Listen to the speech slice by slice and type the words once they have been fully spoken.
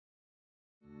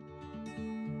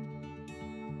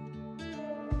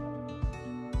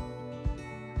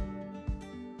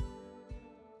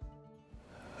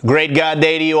Great God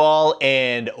Day to you all,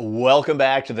 and welcome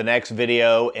back to the next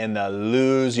video in the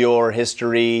Lose Your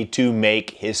History to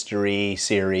Make History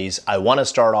series. I want to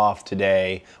start off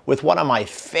today with one of my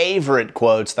favorite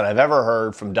quotes that I've ever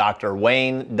heard from Dr.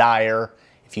 Wayne Dyer.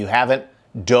 If you haven't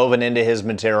dove into his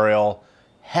material,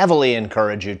 heavily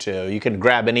encourage you to. You can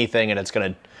grab anything and it's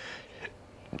going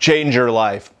to change your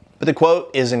life. But the quote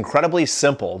is incredibly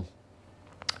simple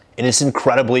and it's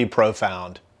incredibly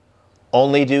profound.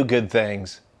 Only do good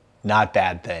things, not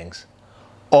bad things.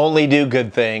 Only do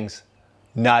good things,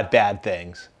 not bad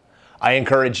things. I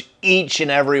encourage each and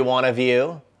every one of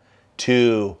you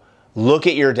to look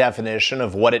at your definition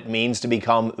of what it means to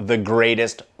become the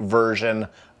greatest version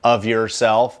of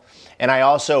yourself. And I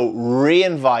also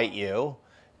re-invite you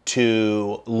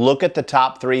to look at the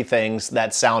top 3 things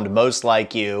that sound most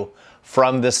like you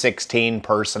from the 16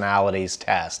 personalities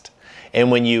test.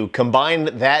 And when you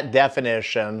combine that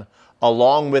definition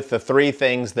along with the 3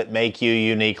 things that make you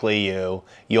uniquely you,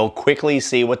 you'll quickly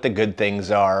see what the good things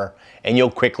are, and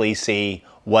you'll quickly see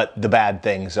what the bad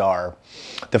things are.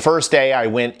 The first day I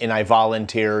went and I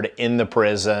volunteered in the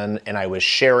prison, and I was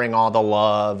sharing all the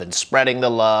love and spreading the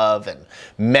love and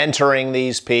mentoring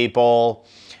these people.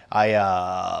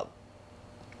 I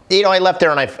left there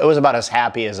and I was about as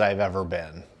happy as I've ever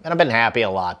been. And I've been happy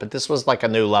a lot, but this was like a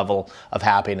new level of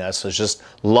happiness. It was just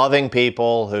loving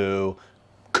people who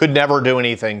could never do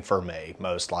anything for me,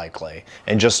 most likely,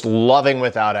 and just loving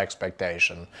without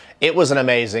expectation. It was an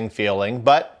amazing feeling,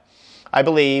 but I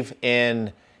believe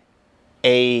in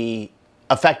a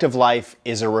effective life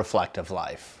is a reflective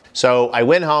life. So I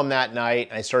went home that night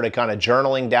and I started kind of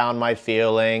journaling down my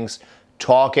feelings,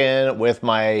 talking with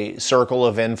my circle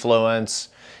of influence,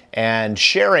 and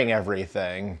sharing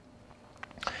everything.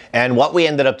 And what we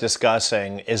ended up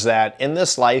discussing is that in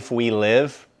this life we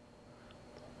live,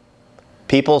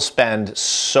 people spend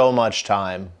so much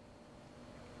time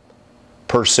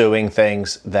pursuing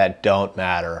things that don't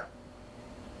matter.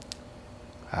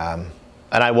 And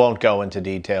I won't go into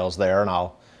details there, and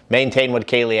I'll maintain what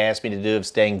Kaylee asked me to do of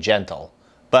staying gentle.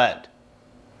 But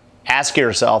ask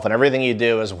yourself, and everything you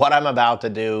do, is what I'm about to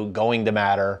do going to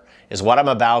matter? Is what I'm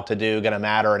about to do going to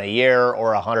matter in a year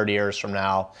or 100 years from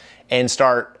now? And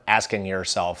start asking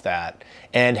yourself that.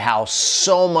 And how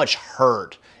so much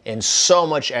hurt and so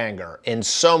much anger and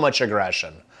so much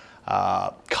aggression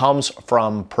comes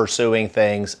from pursuing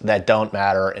things that don't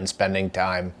matter and spending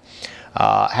time.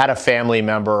 Had a family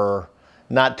member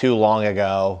not too long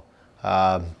ago,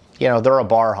 they're a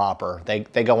bar hopper.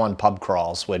 They go on pub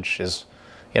crawls, which is,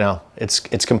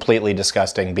 it's completely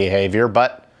disgusting behavior,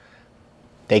 but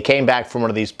they came back from one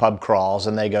of these pub crawls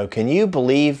and they go, "Can you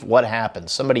believe what happened?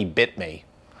 Somebody bit me."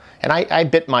 And I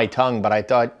bit my tongue, but I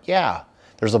thought, yeah,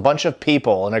 there's a bunch of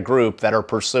people in a group that are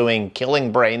pursuing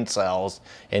killing brain cells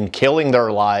and killing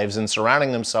their lives and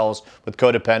surrounding themselves with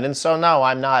codependence. So no,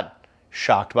 I'm not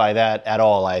shocked by that at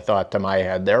all, I thought to my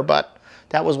head there. But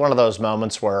that was one of those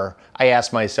moments where I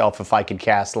asked myself if I could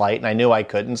cast light, and I knew I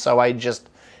couldn't, so I just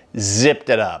zipped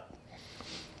it up.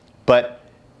 But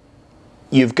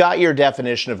you've got your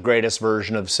definition of greatest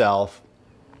version of self.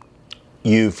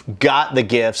 You've got the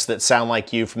gifts that sound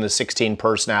like you from the 16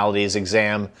 personalities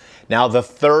exam. Now the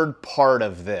third part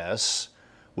of this,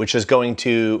 which is going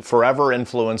to forever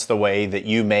influence the way that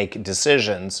you make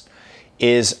decisions,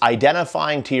 is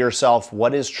identifying to yourself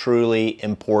what is truly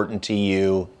important to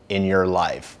you in your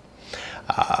life.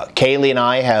 Kaylee and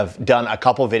I have done a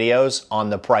couple videos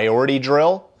on the priority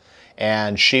drill,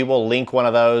 and she will link one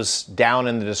of those down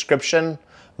in the description,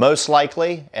 most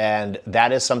likely, and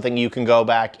that is something you can go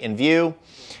back and view.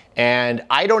 And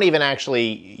I don't even actually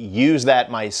use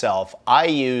that myself.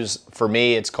 For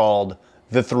me, it's called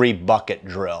the 3-bucket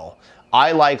drill.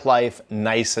 I like life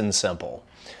nice and simple.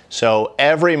 So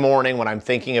every morning when I'm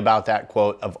thinking about that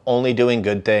quote of only doing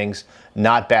good things,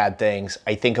 not bad things,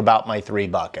 I think about my 3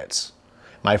 buckets.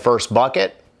 My first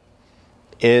bucket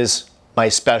is my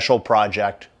special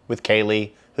project with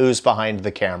Kaylee, who's behind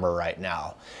the camera right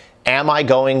now. Am I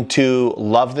going to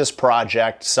love this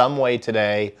project some way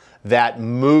today that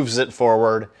moves it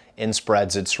forward and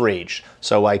spreads its reach?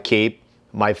 So I keep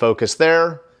my focus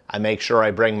there. I make sure I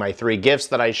bring my 3 gifts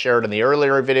that I shared in the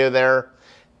earlier video there: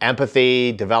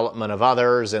 empathy, development of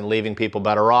others, and leaving people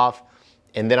better off.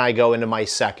 And then I go into my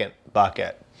second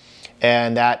bucket.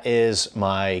 And that is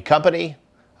my company,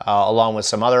 along with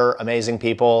some other amazing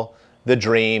people, the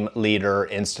Dream Leader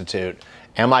Institute.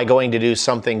 Am I going to do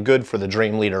something good for the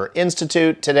Dream Leader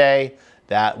Institute today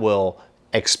that will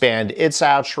expand its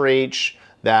outreach,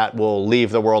 that will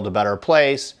leave the world a better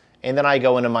place? And then I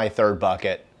go into my third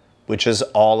bucket, which is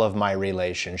all of my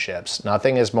relationships.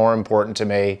 Nothing is more important to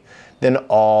me than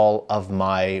all of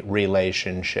my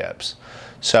relationships.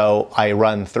 So I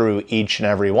run through each and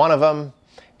every one of them,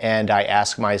 and I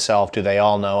ask myself, do they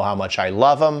all know how much I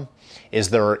love them? Is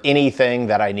there anything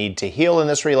that I need to heal in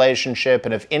this relationship?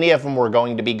 And if any of them were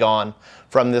going to be gone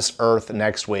from this earth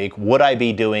next week, would I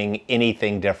be doing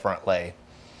anything differently?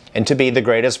 And to be the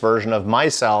greatest version of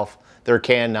myself, there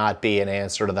cannot be an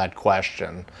answer to that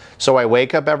question. So I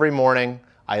wake up every morning,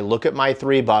 I look at my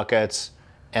 3 buckets,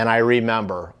 and I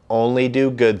remember, only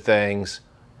do good things,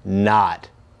 not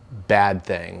bad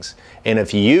things. And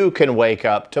if you can wake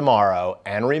up tomorrow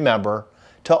and remember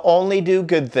to only do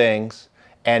good things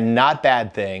and not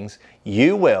bad things,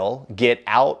 you will get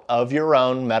out of your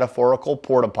own metaphorical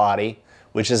porta potty,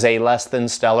 which is a less than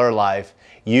stellar life.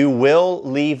 You will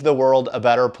leave the world a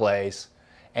better place.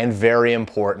 And very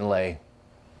importantly,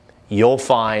 you'll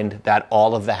find that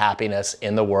all of the happiness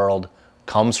in the world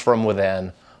comes from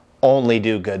within. Only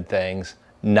do good things,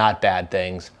 not bad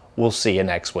things. We'll see you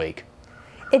next week.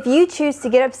 If you choose to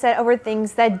get upset over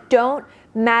things that don't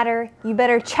matter, you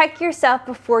better check yourself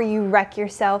before you wreck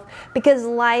yourself, because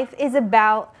life is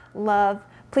about love.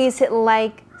 Please hit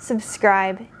like,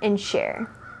 subscribe, and share.